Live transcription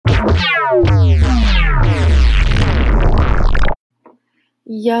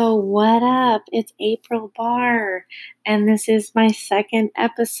Yo, what up? It's April Barr, and this is my second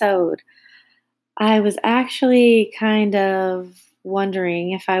episode. I was actually kind of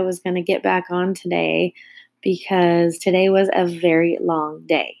wondering if I was going to get back on today because today was a very long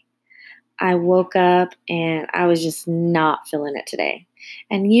day. I woke up and I was just not feeling it today.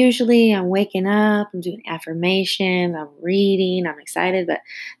 And usually I'm waking up, I'm doing affirmations, I'm reading, I'm excited, but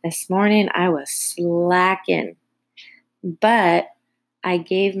this morning I was slacking. But I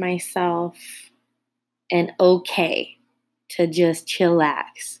gave myself an okay to just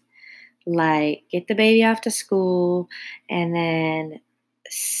chillax. Like, get the baby off to school and then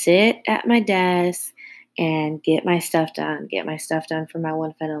sit at my desk and get my stuff done. Get my stuff done for my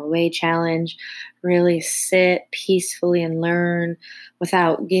One Funnel Away challenge. Really sit peacefully and learn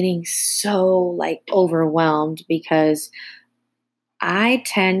without getting so overwhelmed because I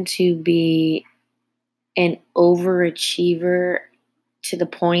tend to be an overachiever to the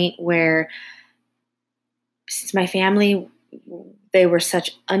point where since my family, they were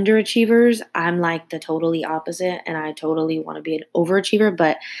such underachievers, I'm like the totally opposite and I totally want to be an overachiever,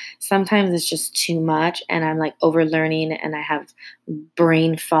 but sometimes it's just too much and I'm like overlearning and I have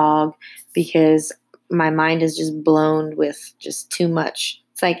brain fog because my mind is just blown with just too much.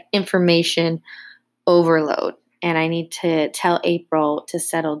 It's like information overload and I need to tell April to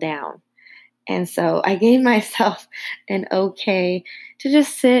settle down. And so I gave myself an okay to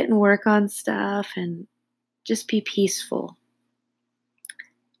just sit and work on stuff and just be peaceful.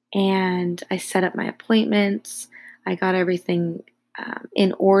 And I set up my appointments. I got everything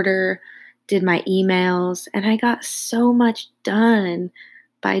in order, did my emails, and I got so much done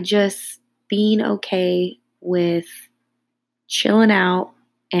by just being okay with chilling out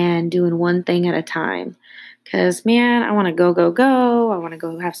and doing one thing at a time. Because, man, I want to go, go, go. I want to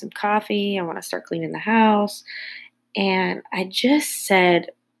go have some coffee. I want to start cleaning the house. And I just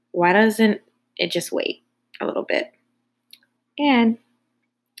said, why doesn't it just wait a little bit? And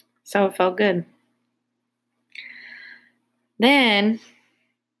so it felt good. Then,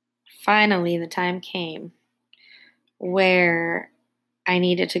 finally, the time came where I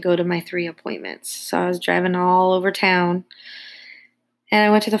needed to go to my 3 appointments. So I was driving all over town. And I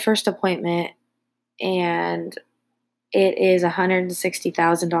went to the first appointment. And it is a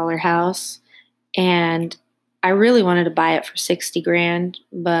 $160,000 house, and I really wanted to buy it for $60,000,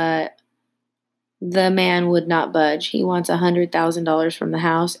 but the man would not budge. He wants $100,000 from the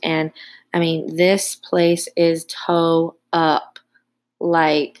house, and I mean, this place is toe up,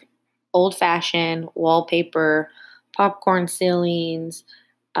 like old-fashioned wallpaper, popcorn ceilings.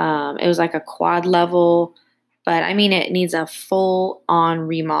 It was like a quad level. But I mean, it needs a full on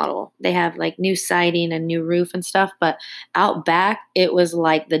remodel. They have like new siding and new roof and stuff. But out back, it was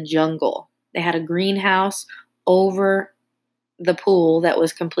like the jungle. They had a greenhouse over the pool that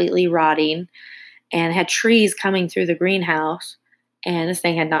was completely rotting and had trees coming through the greenhouse. And this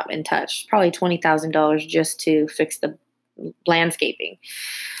thing had not been touched. Probably $20,000 just to fix the landscaping.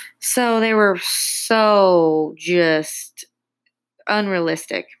 So they were so just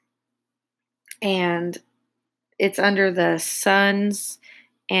unrealistic. And it's under the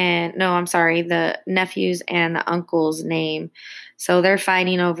the nephews and the uncle's name. So they're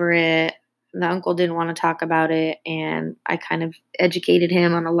fighting over it. The uncle didn't want to talk about it, and I kind of educated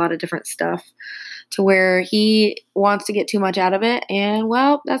him on a lot of different stuff to where he wants to get too much out of it, and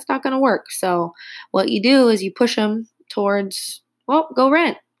well, that's not going to work. So what you do is you push him towards, well, go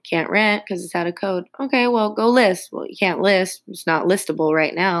rent. Can't rent because it's out of code. Okay, well, go list. Well, you can't list. It's not listable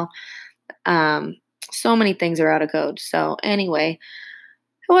right now. So many things are out of code. So anyway,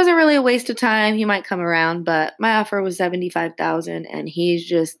 it wasn't really a waste of time. He might come around, but my offer was $75,000, and he's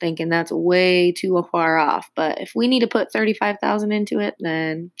just thinking that's way too far off. But if we need to put $35,000 into it,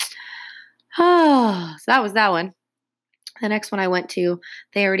 then so that was that one. The next one I went to,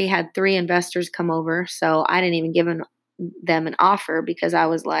 they already had 3 investors come over, so I didn't even give them an offer because I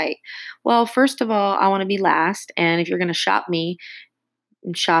was like, well, first of all, I want to be last, and if you're going to shop me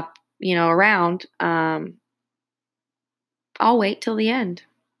and shop around, I'll wait till the end.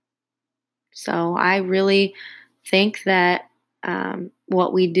 So I really think that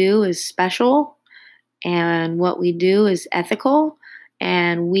what we do is special and what we do is ethical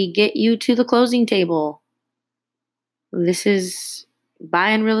and we get you to the closing table. This is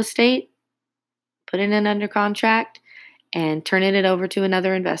buying real estate, putting it under contract, and turning it over to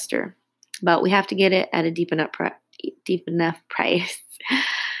another investor. But we have to get it at a deep enough price.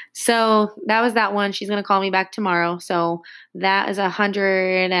 So that was that one. She's going to call me back tomorrow. So that is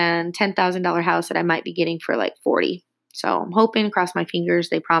 $110,000 house that I might be getting for like 40. So I'm hoping, cross my fingers.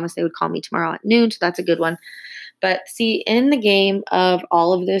 They promised they would call me tomorrow at noon, so that's a good one. But see, in the game of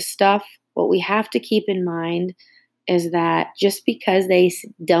all of this stuff, what we have to keep in mind is that just because they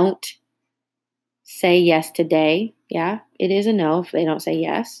don't say yes today, yeah, it is a no if they don't say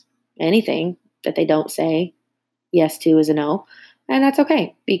yes. Anything that they don't say yes to is a no. And that's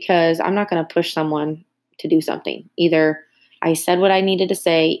okay because I'm not going to push someone to do something. Either I said what I needed to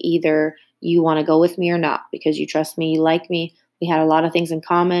say, either you want to go with me or not because you trust me, you like me. We had a lot of things in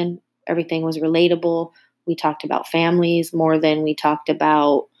common. Everything was relatable. We talked about families more than we talked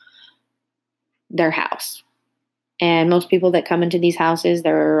about their house. And most people that come into these houses,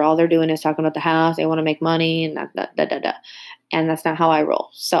 they're doing is talking about the house. They want to make money and da. And that's not how I roll.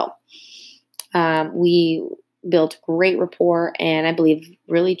 So we built great rapport, and I believe,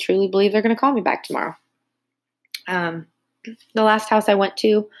 really, truly believe they're going to call me back tomorrow. The last house I went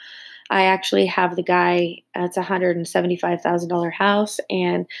to, I actually have the guy. It's a $175,000 house,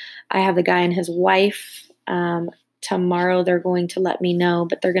 and I have the guy and his wife. Tomorrow they're going to let me know,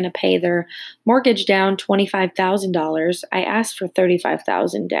 but they're going to pay their mortgage down $25,000. I asked for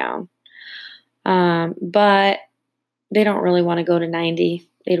 $35,000 down, but they don't really want to go to 90.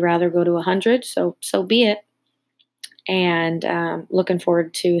 They'd rather go to 100. So be it. And looking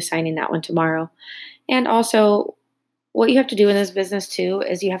forward to signing that one tomorrow. And also, what you have to do in this business too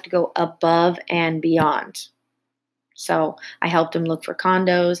is you have to go above and beyond. So I helped them look for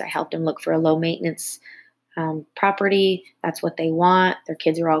condos. I helped them look for a low maintenance property. That's what they want. Their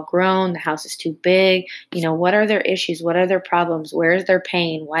kids are all grown. The house is too big. What are their issues? What are their problems? Where is their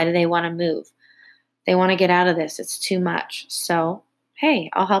pain? Why do they want to move? They want to get out of this. It's too much. So, hey,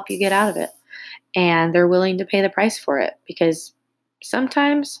 I'll help you get out of it. And they're willing to pay the price for it because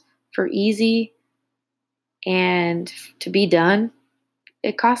sometimes for easy and to be done,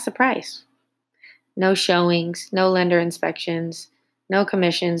 it costs a price. No showings, no lender inspections, no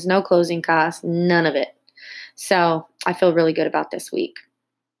commissions, no closing costs, none of it. So I feel really good about this week.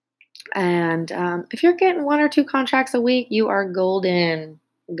 And if you're getting 1 or 2 contracts a week, you are golden.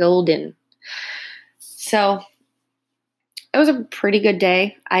 So it was a pretty good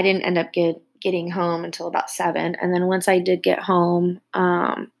day. I didn't end up getting home until about 7. And then once I did get home,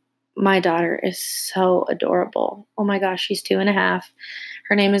 my daughter is so adorable. Oh my gosh, she's 2.5.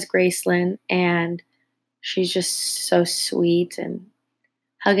 Her name is Gracelyn, and she's just so sweet and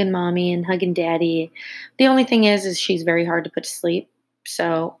hugging mommy and hugging daddy. The only thing is she's very hard to put to sleep.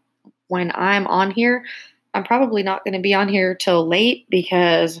 So when I'm on here, I'm probably not going to be on here till late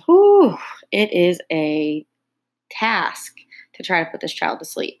because it is a task to try to put this child to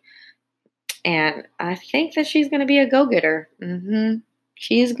sleep. And I think that she's going to be a go-getter.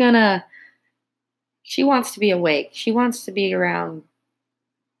 She wants to be awake. She wants to be around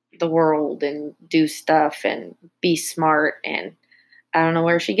the world and do stuff and be smart. And I don't know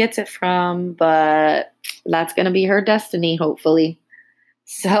where she gets it from, but that's going to be her destiny, hopefully.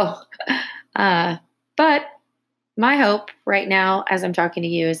 So, but my hope right now, as I'm talking to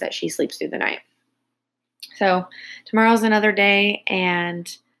you, is that she sleeps through the night. So tomorrow's another day.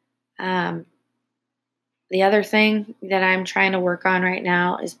 And the other thing that I'm trying to work on right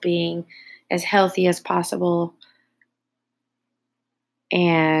now is being as healthy as possible.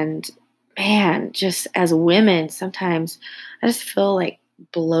 And man, just as women, sometimes I just feel like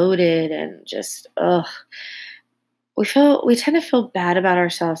bloated and just, we tend to feel bad about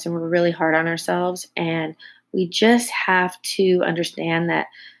ourselves and we're really hard on ourselves. And we just have to understand that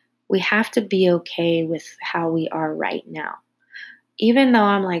we have to be okay with how we are right now. Even though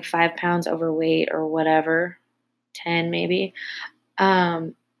I'm like 5 pounds overweight or whatever, 10 maybe,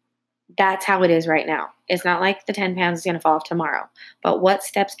 that's how it is right now. It's not like the 10 pounds is going to fall off tomorrow. But what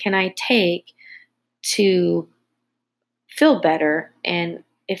steps can I take to feel better? And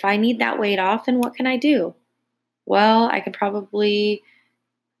if I need that weight off, then what can I do? Well, I could probably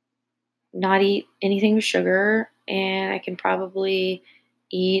not eat anything with sugar, and I can probably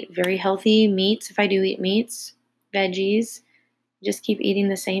eat very healthy meats if I do eat meats, veggies, just keep eating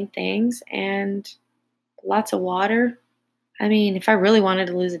the same things, and lots of water. I mean, if I really wanted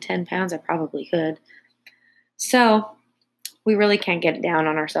to lose the 10 pounds, I probably could. So we really can't get down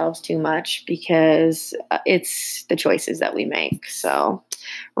on ourselves too much because it's the choices that we make. So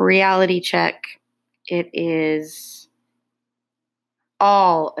reality check, it is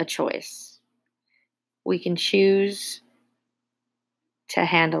all a choice. We can choose to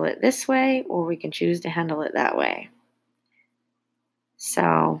handle it this way, or we can choose to handle it that way.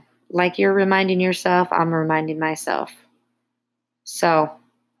 So like you're reminding yourself, I'm reminding myself. So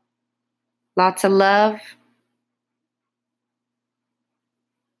lots of love,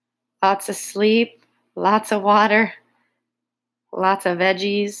 lots of sleep, lots of water, Lots of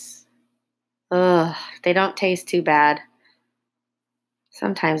veggies. Ugh, they don't taste too bad.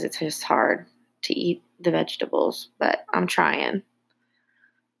 Sometimes it's just hard to eat the vegetables, but I'm trying.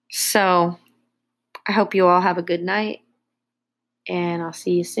 So I hope you all have a good night, and I'll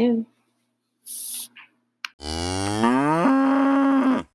see you soon.